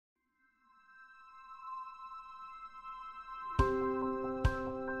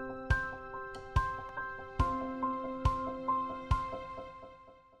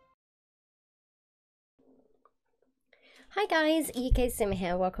Hi guys, UK Sim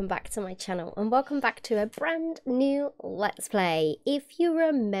here, welcome back to my channel and welcome back to a brand new Let's Play. If you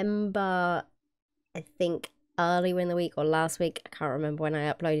remember, I think earlier in the week or last week, I can't remember when I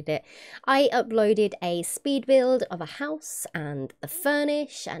uploaded it, I uploaded a speed build of a house and the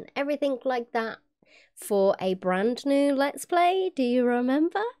furnish and everything like that for a brand new Let's Play. Do you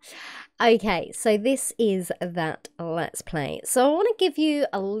remember? Okay, so this is that Let's Play. So I want to give you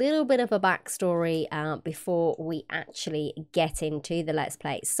a little bit of a backstory before we actually get into the Let's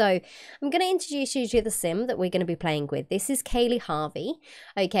Play. So I'm going to introduce you to the sim that we're going to be playing with. This is Kaylee Harvey.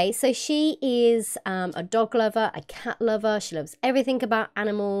 Okay, so she is a dog lover, a cat lover. She loves everything about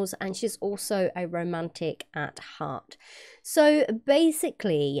animals, and she's also a romantic at heart. So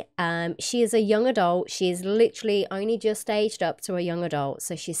basically, she is a young adult. She is literally only just aged up to a young adult.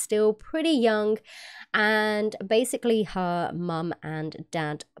 So she's still pretty young. And basically her mum and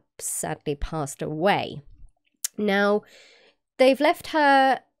dad sadly passed away. Now, they've left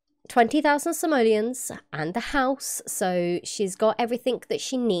her 20,000 simoleons and the house, so she's got everything that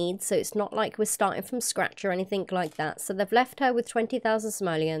she needs, so it's not like we're starting from scratch or anything like that. So they've left her with 20,000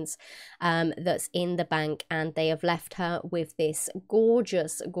 simoleons that's in the bank, and they have left her with this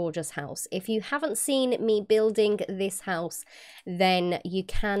gorgeous house. If you haven't seen me building this house, then you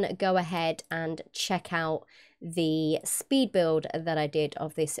can go ahead and check out the speed build that I did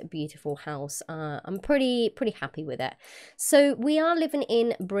of this beautiful house. I'm pretty happy with it. So we are living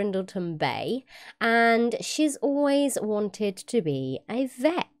in Brindleton Bay, and she's always wanted to be a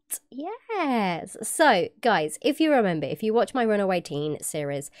vet. Yes. So guys, if you remember, if you watch my Runaway Teen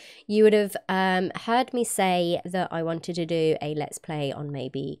series, you would have heard me say that I wanted to do a Let's Play on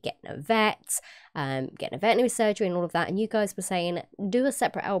maybe getting a vet, getting a veterinary surgery and all of that, and you guys were saying do a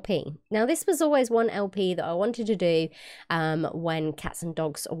separate LP. Now this was always one LP that I wanted to do when Cats and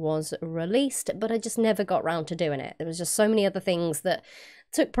Dogs was released, but I just never got round to doing it. There was just so many other things that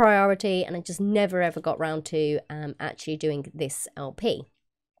took priority, and I just never ever got round to actually doing this LP.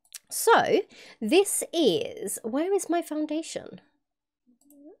 So this is, where is my foundation?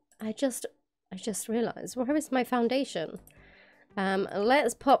 I just realized, where is my foundation?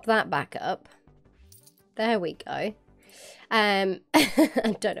 Let's pop that back up. There we go. I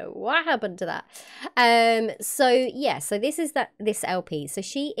don't know what happened to that. So yeah, so this is this LP. So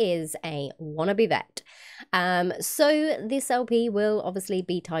she is a wannabe vet. So this LP will obviously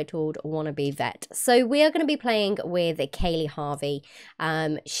be titled Wannabe Vet. So we are going to be playing with Kaylee Harvey.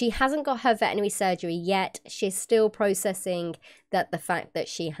 She hasn't got her veterinary surgery yet. She's still processing the fact that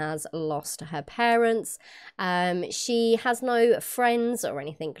she has lost her parents. She has no friends or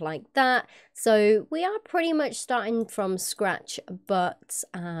anything like that. So we are pretty much starting from scratch, but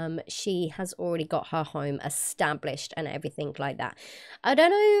she has already got her home established and everything like that. I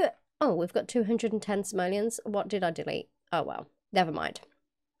don't know. Oh, we've got 210 simoleons. What did I delete? Oh, well, never mind.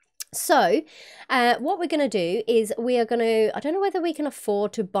 So what we're going to do is we are going to, I don't know whether we can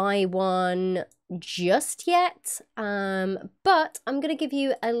afford to buy one just yet, but I'm going to give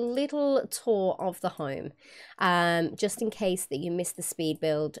you a little tour of the home, just in case that you missed the speed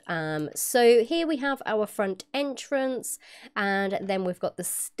build. So here we have our front entrance, and then we've got the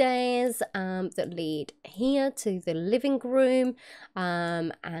stairs that lead here to the living room,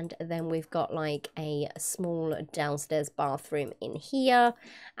 and then we've got like a small downstairs bathroom in here,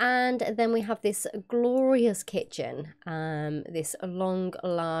 and then we have this glorious kitchen, this long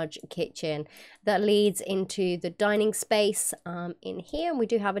large kitchen that leads into the dining space in here, and we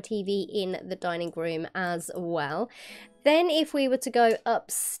do have a TV in the dining room as well. Then if we were to go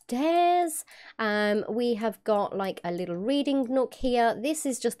upstairs, we have got like a little reading nook here. This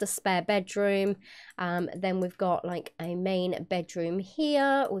is just a spare bedroom. Then we've got like a main bedroom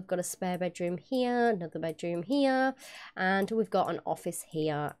here. We've got a spare bedroom here, another bedroom here, and we've got an office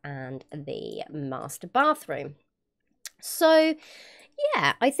here and the master bathroom. So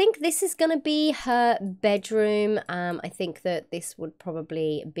yeah, I think this is going to be her bedroom. I think that this would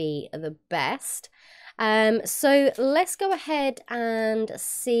probably be the best. So let's go ahead and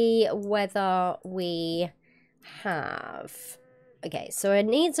see whether we have... Okay, so her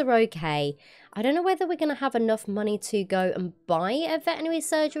needs are okay. I don't know whether we're going to have enough money to go and buy a veterinary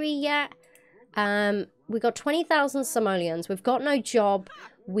surgery yet. We've got 20,000 simoleons. We've got no job.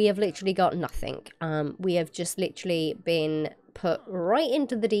 We have literally got nothing. We have just literally been put right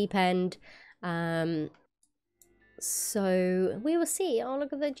into the deep end. So we will see. Oh,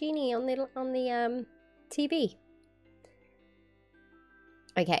 look at the genie on the TV.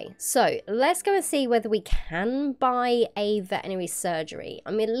 Okay, so let's go and see whether we can buy a veterinary surgery.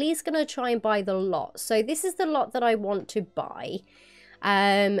 I'm at least going to try and buy the lot. So this is the lot that I want to buy.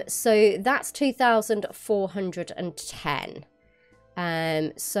 So that's 2,410.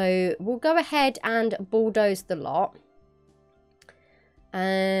 So we'll go ahead and bulldoze the lot.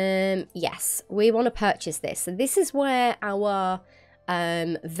 Yes, we want to purchase this. So this is where our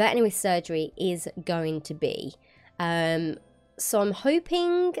veterinary surgery is going to be. So I'm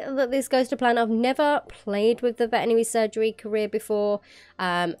hoping that this goes to plan. I've never played with the veterinary surgery career before.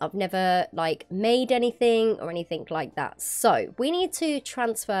 I've never like made anything or anything like that. So we need to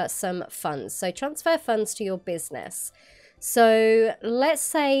transfer some funds. So transfer funds to your business. So let's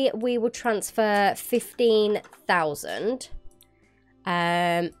say we will transfer 15,000.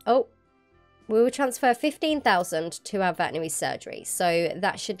 We will transfer 15,000 to our veterinary surgery. So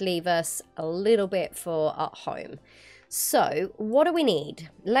that should leave us a little bit for at home. So what do we need?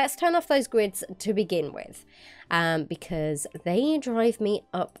 Let's turn off those grids to begin with, because they drive me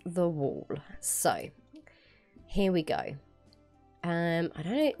up the wall. So here we go. I don't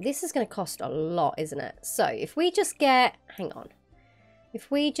know, this is going to cost a lot, isn't it? So if we just get, hang on, if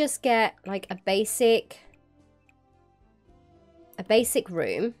we just get like a basic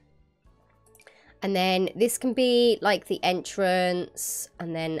room, and then this can be like the entrance,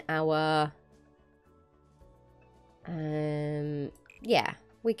 and then our yeah,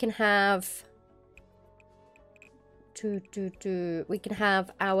 we can have we can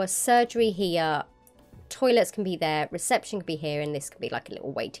have our surgery here, toilets can be there, reception can be here, and this can be like a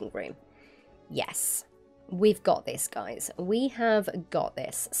little waiting room. Yes, we've got this, guys. We have got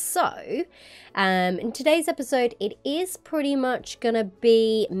this. So in today's episode, it is pretty much gonna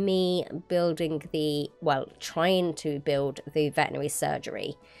be me building the, well, trying to build the veterinary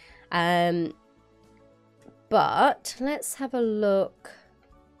surgery. But let's have a look.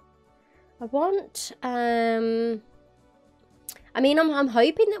 I want, I mean, I'm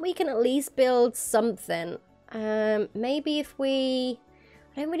hoping that we can at least build something. Maybe if we,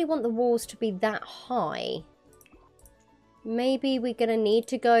 I don't really want the walls to be that high. Maybe we're gonna need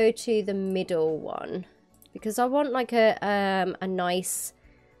to go to the middle one, because I want like a nice,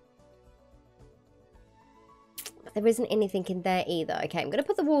 there isn't anything in there either. Okay, I'm going to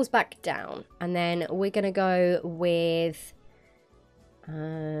put the walls back down. And then we're going to go with... I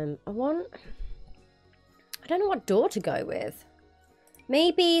don't know what door to go with.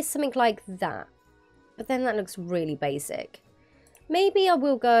 Maybe something like that. But then that looks really basic. Maybe I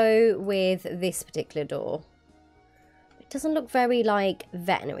will go with this particular door. It doesn't look very, like,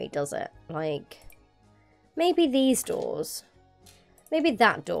 veterinary, does it? Like, maybe these doors. Maybe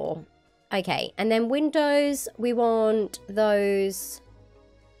that door. Okay, and then windows, we want those,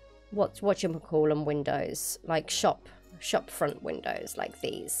 what you call them, windows, like shop front windows, like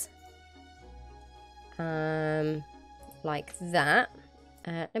these. Like that.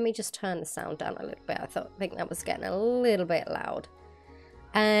 Let me just turn the sound down a little bit. I think that was getting a little bit loud.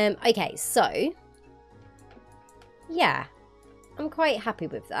 Okay, so, yeah, I'm quite happy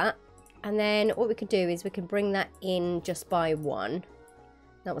with that. And then what we could do is we can bring that in just by one.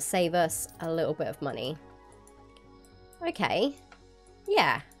 That will save us a little bit of money. Okay.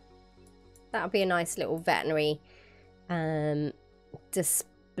 Yeah. That'll be a nice little veterinary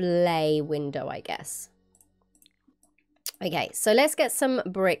display window, I guess. Okay, so let's get some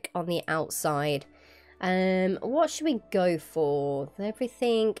brick on the outside. What should we go for?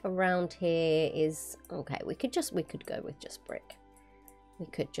 Everything around here is... Okay, we could go with just brick. We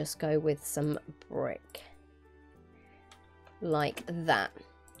could just go with some brick. Like that.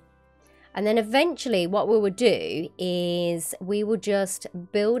 And then eventually what we will do is we will just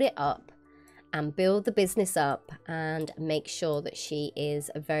build it up and build the business up and make sure that she is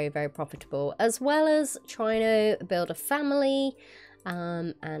very, very profitable, as well as trying to build a family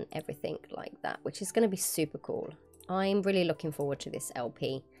and everything like that, which is going to be super cool. I'm really looking forward to this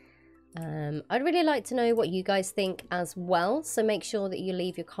LP. I'd really like to know what you guys think as well, so make sure that you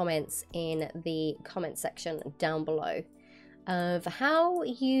leave your comments in the comment section down below of how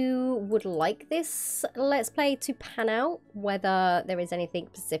you would like this Let's Play to pan out, whether there is anything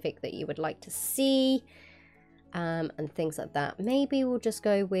specific that you would like to see, and things like that. Maybe we'll just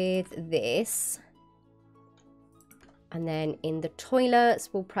go with this, and then in the toilets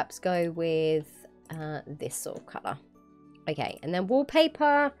we'll perhaps go with this sort of colour. Okay, and then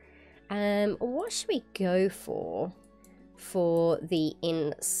wallpaper, what should we go for the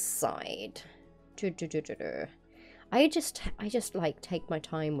inside? I just like take my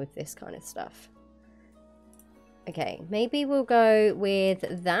time with this kind of stuff. Okay, maybe we'll go with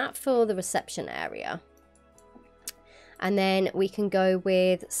that for the reception area. And then we can go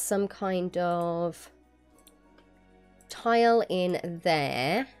with some kind of tile in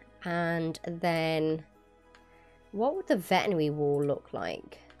there. And then What would the veterinary wall look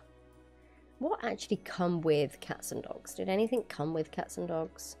like? What actually come with cats and dogs? Did anything come with cats and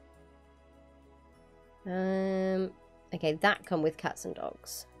dogs? Okay, that come with cats and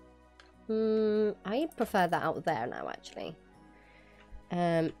dogs. I prefer that out there now, actually.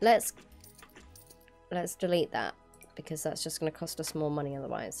 Let's delete that, because that's just going to cost us more money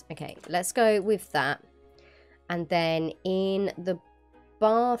otherwise. Okay, let's go with that. And then in the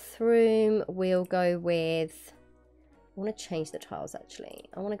bathroom, we'll go with... I want to change the tiles, actually.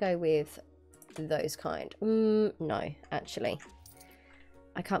 I want to go with those kind. No, actually.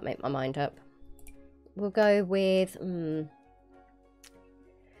 I can't make my mind up. We'll go with...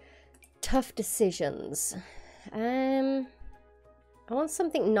 tough decisions. I want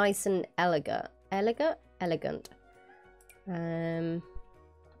something nice and elegant. Elegant.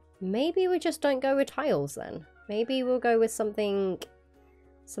 Maybe we just don't go with tiles then. Maybe we'll go with something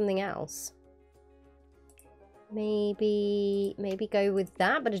else. Maybe go with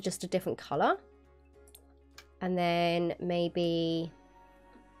that, but it's just a different color. And then maybe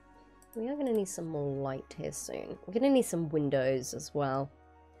we are going to need some more light here soon. We're going to need some windows as well.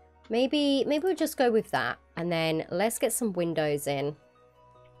 Maybe we'll just go with that, and then let's get some windows in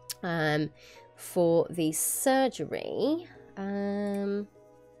for the surgery.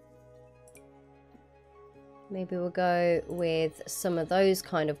 Maybe we'll go with some of those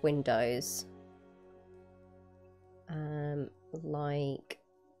kind of windows. Like,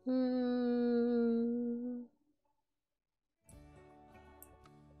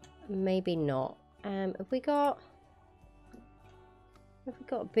 maybe not. Have we got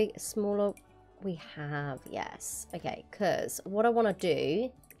a big, smaller? We have, yes. Okay, because what I want to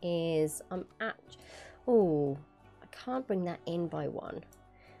do is oh, I can't bring that in by one.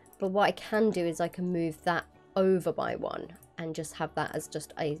 But what I can do is I can move that over by one and just have that as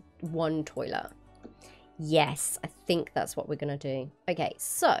just a one toilet. Yes, I think that's what we're going to do. Okay,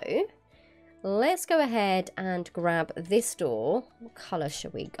 so let's go ahead and grab this door. What color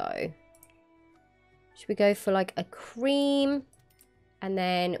should we go? Should we go for like a cream? And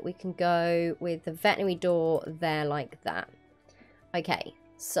then we can go with the veterinary door there like that. Okay,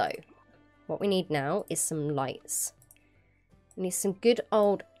 so what we need now is some lights. We need some good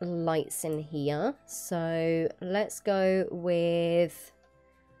old lights in here. So let's go with...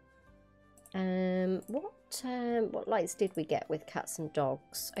 what lights did we get with cats and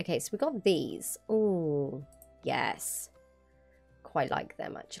dogs? Okay, so we got these. Oh, yes. Quite like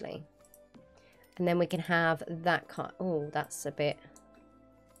them, actually. And then we can have that kind... Oh, that's a bit...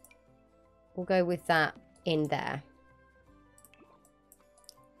 We'll go with that in there.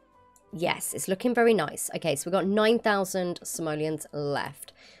 Yes, it's looking very nice. Okay, so we've got 9,000 simoleons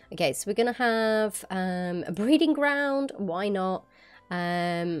left. Okay, so we're going to have a breeding ground. Why not?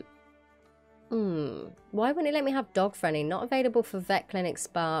 Why wouldn't it let me have dog friendly? Not available for vet clinic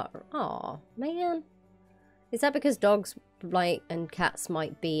spa. Oh, man. Is that because dogs and cats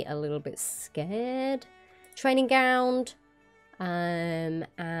might be a little bit scared? Training ground. And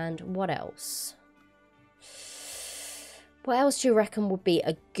what else? What else do you reckon would be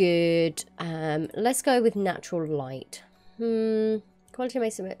a good... let's go with natural light. Quality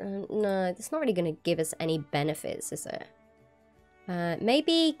makes it... no, that's not really going to give us any benefits, is it?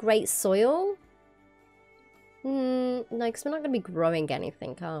 Maybe great soil? No, because we're not going to be growing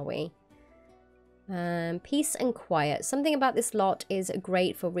anything, are we? Peace and quiet. Something about this lot is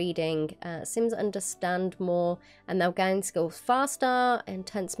great for reading. Sims understand more and they'll gain skills faster.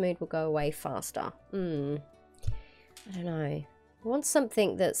 Intense mood will go away faster. I don't know. I want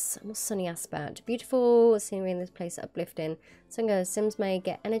something that's more sunny aspect. Beautiful scenery in this place, uplifting. So Sims may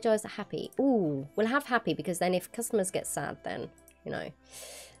get energized or happy. Ooh, we'll have happy because then if customers get sad, then, you know,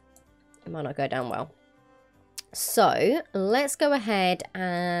 it might not go down well. So let's go ahead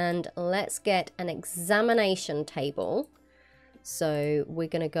and let's get an examination table. So we're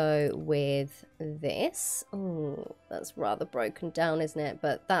going to go with this. Oh, that's rather broken down, isn't it?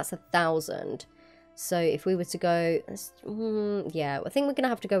 But that's 1,000. So if we were to go, yeah, I think we're going to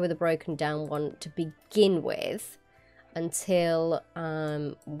have to go with a broken down one to begin with until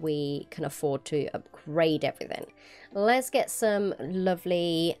we can afford to upgrade everything. Let's get some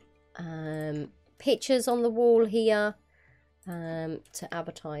lovely pictures on the wall here to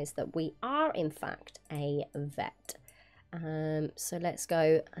advertise that we are in fact a vet. So let's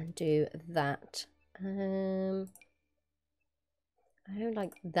go and do that. I don't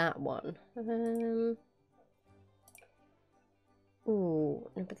like that one. Ooh,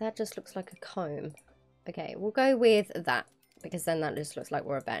 no, but that just looks like a comb. Okay, we'll go with that because then that just looks like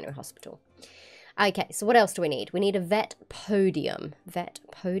we're a veterinary hospital. Okay, so what else do we need? We need a vet podium. Vet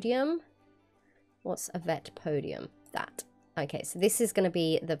podium. What's a vet podium? That. Okay, so this is going to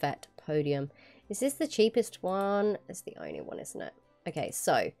be the vet podium. Is this the cheapest one? It's the only one, isn't it? Okay,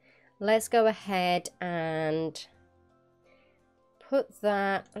 so let's go ahead and put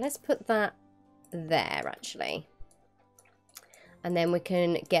that. Let's put that there, actually. And then we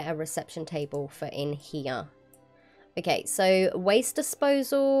can get a reception table for in here. Okay, so waste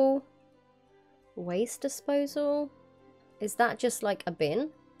disposal. Waste disposal? Is that just like a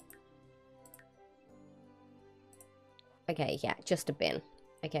bin? Okay, yeah, just a bin.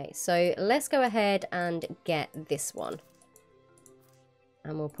 Okay, so let's go ahead and get this one.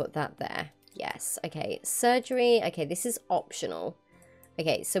 And we'll put that there. Yes, okay. Surgery. Okay, this is optional.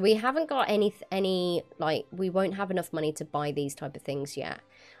 Okay, so we haven't got any, like, we won't have enough money to buy these type of things yet.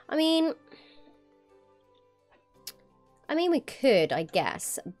 I mean, we could, I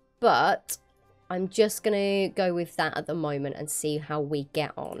guess, but I'm just going to go with that at the moment and see how we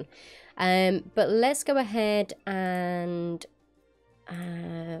get on. But let's go ahead and,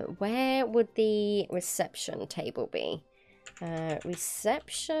 where would the reception table be?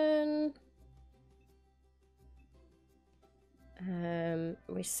 Reception.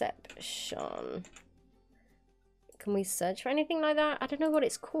 Reception. Can we search for anything like that? I don't know what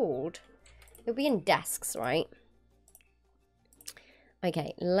it's called. It'll be in desks, right?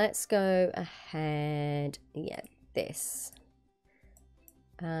 Okay, let's go ahead. Yeah, this.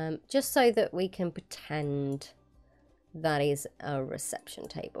 Just so that we can pretend that is a reception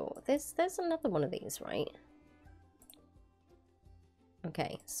table. There's another one of these, right?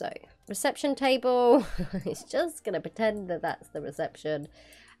 Okay, so reception table. It's just gonna pretend that that's the reception.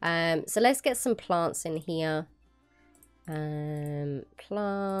 So let's get some plants in here.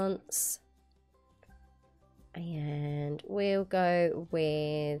 Plants. And we'll go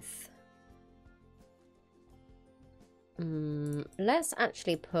with... let's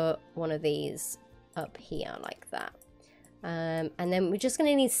actually put one of these up here like that. And then we're just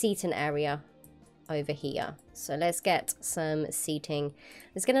gonna need seating area over here. So let's get some seating.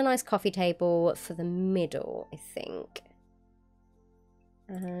 Let's get a nice coffee table for the middle, I think.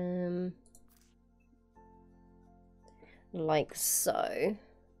 Like so.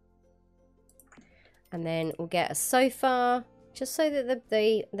 And then we'll get a sofa, just so that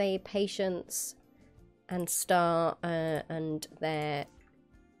the patients and staff and their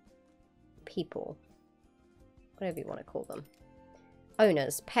people, whatever you want to call them,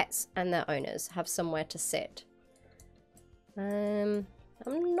 owners, pets and their owners have somewhere to sit. I'm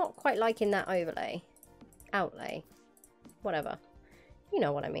not quite liking that outlay, whatever, you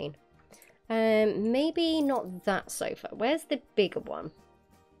know what I mean. Maybe not that sofa. Where's the bigger one?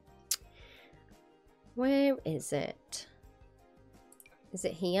 Where is it? Is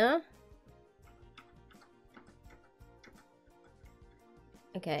it here?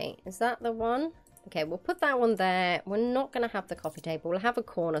 Okay, is that the one? Okay, we'll put that one there. We're not going to have the coffee table. We'll have a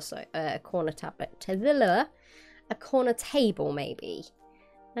corner corner table maybe.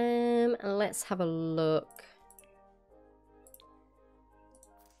 And let's have a look.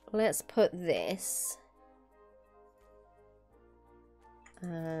 Let's put this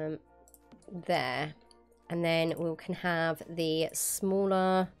there, and then we can have the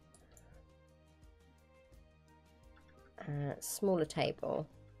smaller table,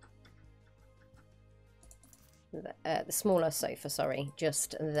 the smaller sofa, sorry,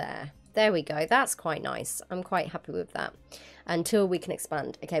 just there we go. That's quite nice. I'm quite happy with that until we can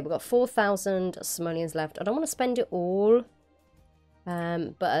expand. Okay, we've got 4,000 simoleons left. I don't want to spend it all,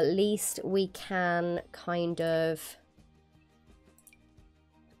 but at least we can kind of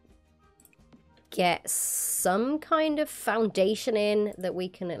get some kind of foundation in that we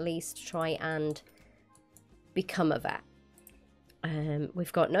can at least try and become a vet.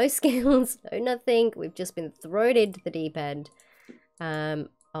 We've got no skills, no nothing. We've just been thrown into the deep end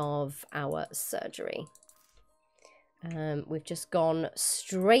of our surgery. We've just gone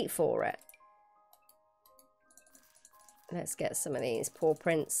straight for it. Let's get some of these paw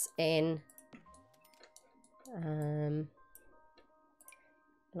prints in.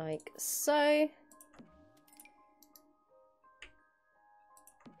 Like so.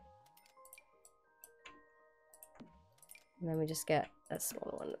 And then we just get a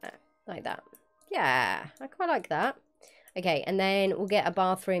smaller one there, like that. Yeah, I quite like that. Okay, and then we'll get a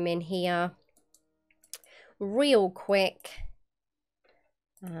bathroom in here real quick.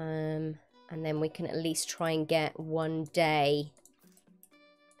 And then we can at least try and get one day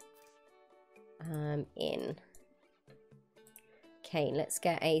in. Okay, let's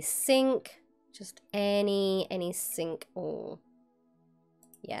get a sink. Just any sink. Oh,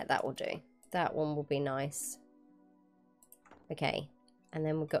 yeah, that will do. That one will be nice. Okay, And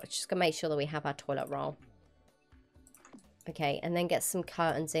then we've got just gonna make sure that we have our toilet roll. Okay, and then get some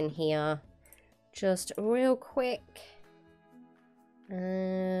curtains in here. Just real quick.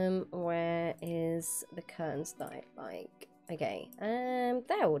 Where is the curtains that I like? Okay, they're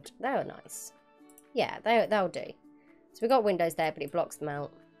nice. Yeah, they'll do. So we got windows there, but it blocks them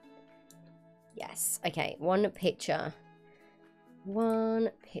out. Yes. Okay, one picture. One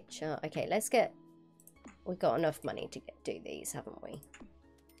picture. Okay, let's get... We've got enough money to do these, haven't we?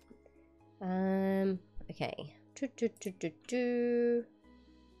 Okay.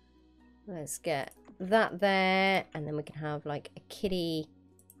 Let's get that there, and then we can have like a kitty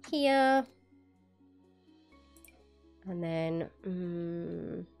here. And then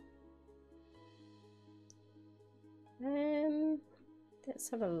let's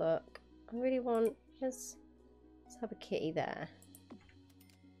have a look. I really want let's have a kitty there.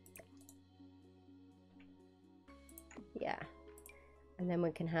 Yeah. And then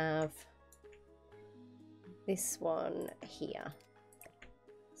we can have this one here.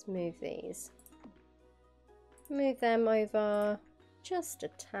 Let's move these. Move them over just a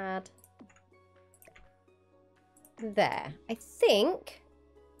tad. There. I think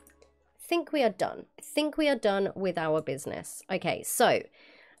we are done. I think we are done with our business. Okay, so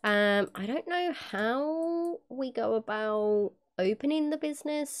I don't know how we go about opening the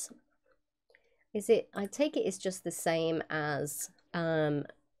business. Is it, I take it it's just the same as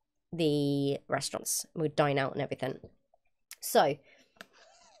the restaurants. We dine out and everything. So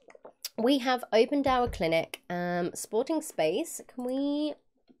we have opened our clinic. Sporting space. Can we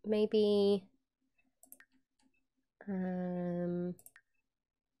maybe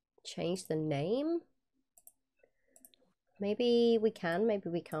change the name? Maybe we can, maybe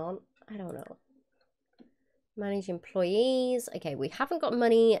we can't. I don't know. Manage employees. Okay, we haven't got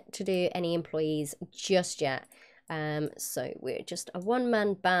money to do any employees just yet. So we're just a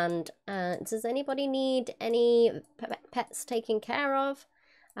one-man band. Does anybody need any pets taken care of?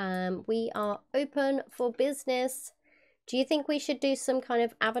 We are open for business. Do you think we should do some kind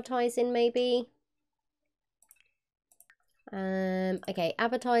of advertising maybe? Okay,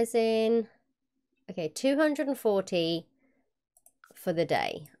 advertising. Okay, 240 for the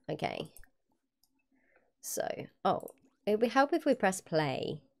day. Okay. So, oh, it would help if we press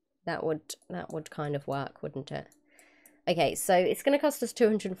play. That would kind of work, wouldn't it? Okay, so it's going to cost us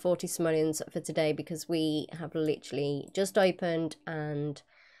 240 simoleons for today because we have literally just opened and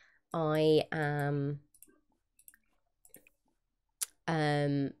I am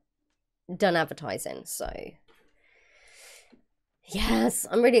done advertising. So yes,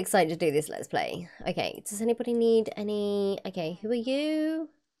 I'm really excited to do this Let's Play. Okay, does anybody need any... Okay, who are you?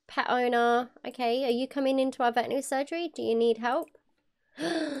 Pet owner. Okay, are you coming into our veterinary surgery? Do you need help?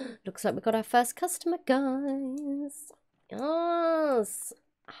 Looks like we got our first customer, guys. Yes.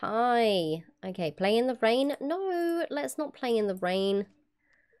 Hi. Okay, play in the rain. No, let's not play in the rain.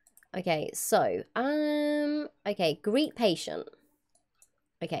 Okay, so, okay, greet patient.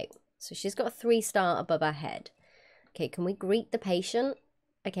 Okay, so she's got a 3-star above her head. Okay, can we greet the patient?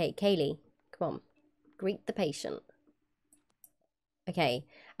 Okay, Kaylee, come on. Greet the patient. Okay,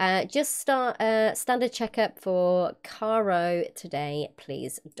 just start standard checkup for Caro today,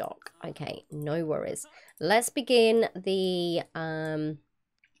 please, doc. Okay, no worries. Let's begin the, oh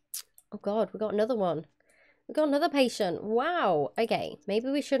God, we got another one. We got another patient. Wow. Okay, maybe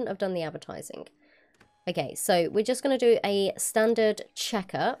we shouldn't have done the advertising. Okay, so we're just going to do a standard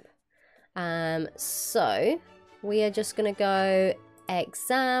checkup. So we are just going to go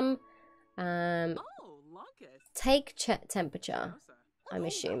exam, take temperature, I'm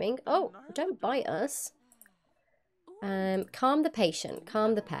assuming. Oh, don't bite us. Calm the patient,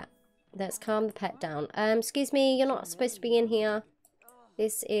 calm the pet. Let's calm the pet down. Excuse me, you're not supposed to be in here.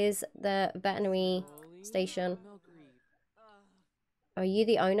 This is the veterinary station. Are you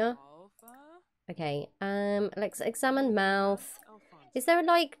the owner? Okay, let's examine mouth. Is there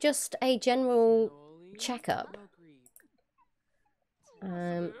like just a general checkup?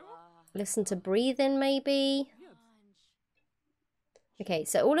 Listen to breathing maybe? Okay,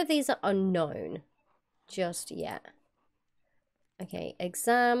 so all of these are unknown just yet. Okay,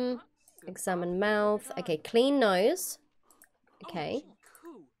 examine mouth. Okay, clean nose. Okay.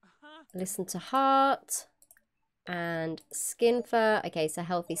 Listen to heart. And skin fur. Okay, so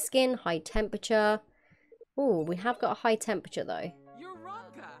healthy skin, high temperature. Oh, we have got a high temperature though.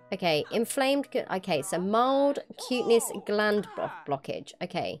 Okay, inflamed. Okay, so mild cuteness gland blockage.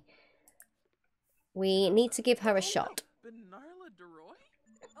 Okay. We need to give her a shot.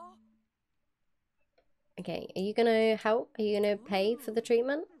 Okay, are you gonna help? Are you gonna pay for the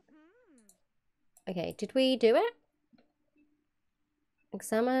treatment? Okay, did we do it?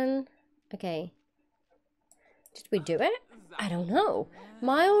 Examine. Okay. Did we do it? I don't know.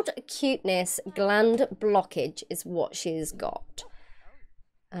 Mild cuteness gland blockage is what she's got.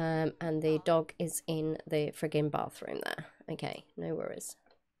 And the dog is in the friggin' bathroom there. Okay, no worries.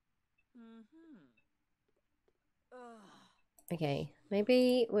 Okay,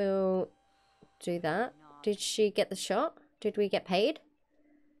 maybe we'll do that. Did she get the shot? Did we get paid?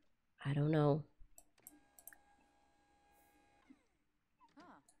 I don't know.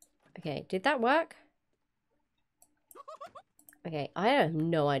 Okay, did that work? Okay, I have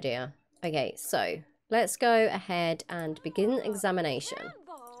no idea. Okay, so let's go ahead and begin examination.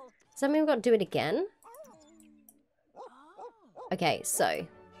 Does that mean we've got to do it again? Okay, so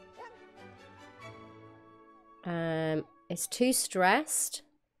it's too stressed.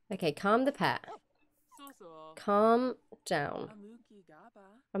 Okay, calm the pet. Calm down.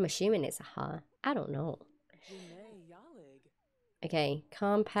 I'm assuming it's a her. I don't know. Okay,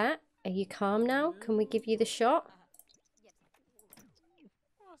 calm pet. Are you calm now? Can we give you the shot?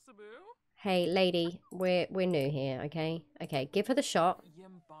 Hey, lady, we're new here, okay? Okay, give her the shot.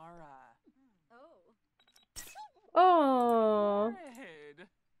 Oh.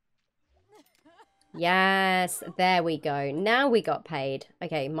 Yes, there we go. Now we got paid.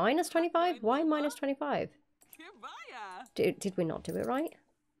 Okay, minus 25? Why minus 25? Did we not do it right?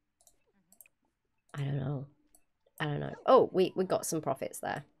 I don't know. I don't know. Oh, we got some profits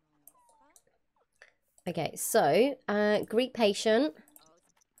there. Okay, so, Greek patient.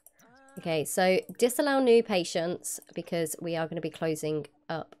 Okay, so disallow new patients because we are going to be closing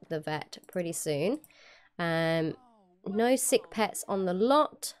up the vet pretty soon. No sick pets on the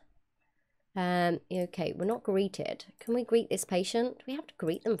lot. Okay, we're not greeted. Can we greet this patient? Do we have to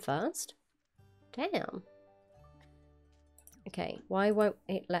greet them first? Damn. Okay, why won't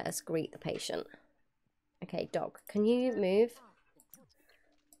it let us greet the patient? Okay, dog, can you move?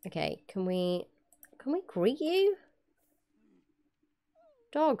 Okay, can we greet you?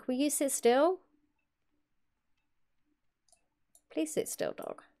 Dog, will you sit still? Please sit still,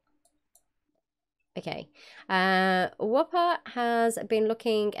 dog. Okay. Whopper has been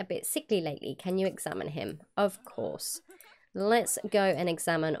looking a bit sickly lately. Can you examine him? Of course. Let's go and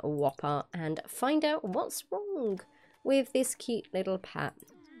examine Whopper and find out what's wrong with this cute little pet.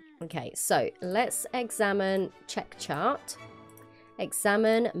 Okay, so let's examine check chart.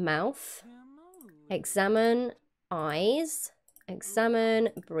 Examine mouth. Examine eyes. Examine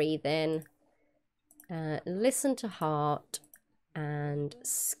breathing. Listen to heart and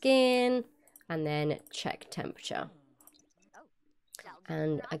skin. And then check temperature.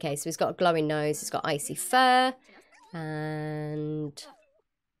 And okay, so he's got a glowing nose, he's got icy fur. And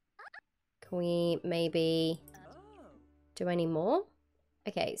can we maybe do any more?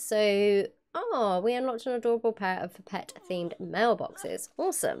 Okay, so we unlocked an adorable pair of pet themed mailboxes.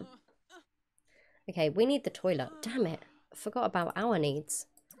 Awesome. Okay, we need the toilet. Damn it. I forgot about our needs.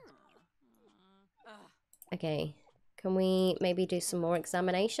 Okay, can we maybe do some more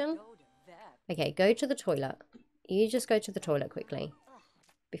examination? Okay, go to the toilet. You just go to the toilet quickly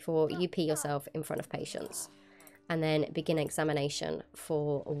before you pee yourself in front of patients. And then begin examination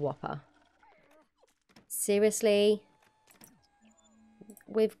for Whopper. Seriously?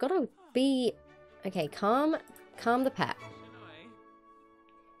 We've got to be... Okay, calm the pet.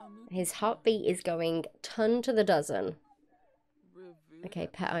 His heartbeat is going ton to the dozen. Okay,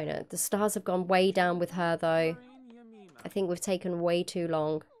 pet owner. The stars have gone way down with her, though. I think we've taken way too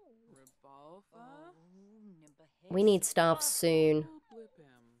long. We need staff soon.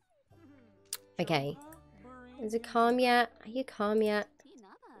 Okay. Is it calm yet? Are you calm yet?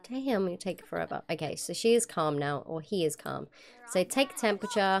 Damn, it'll take forever. Okay, so she is calm now, or he is calm. So take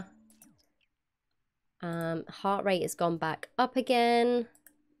temperature. Heart rate has gone back up again.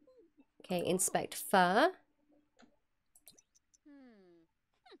 Okay, inspect fur.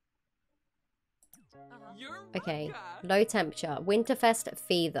 Okay, low temperature. Winterfest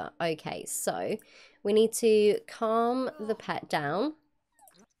fever. Okay, so we need to calm the pet down.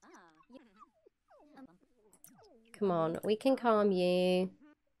 Come on, we can calm you.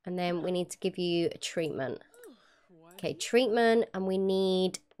 And then we need to give you a treatment. Okay, treatment, and we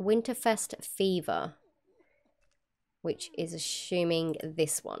need Winterfest fever, which is assuming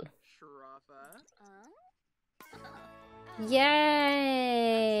this one.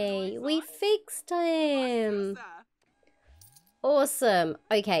 Yay! We fixed him! Awesome.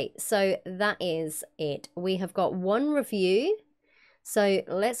 Okay, so that is it. We have got one review. So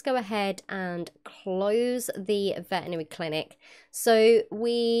let's go ahead and close the veterinary clinic. So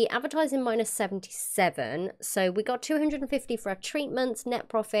we advertise in -77. So we got 250 for our treatments, net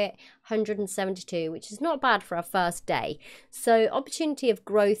profit 172, which is not bad for our first day. So opportunity of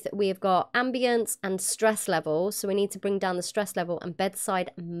growth, we have got ambience and stress level. So we need to bring down the stress level, and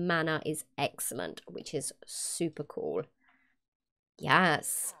bedside manner is excellent, which is super cool.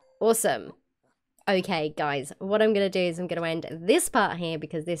 Yes, awesome. Okay, guys, what I'm going to do is I'm going to end this part here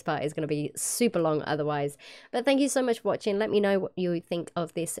because this part is going to be super long otherwise. But thank you so much for watching. Let me know what you think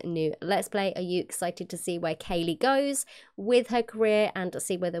of this new Let's Play. Are you excited to see where Kaylee goes with her career and to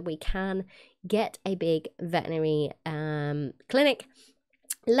see whether we can get a big veterinary clinic?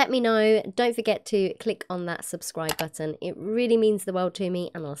 Let me know. Don't forget to click on that subscribe button. It really means the world to me,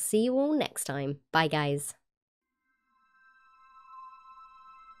 and I'll see you all next time. Bye, guys.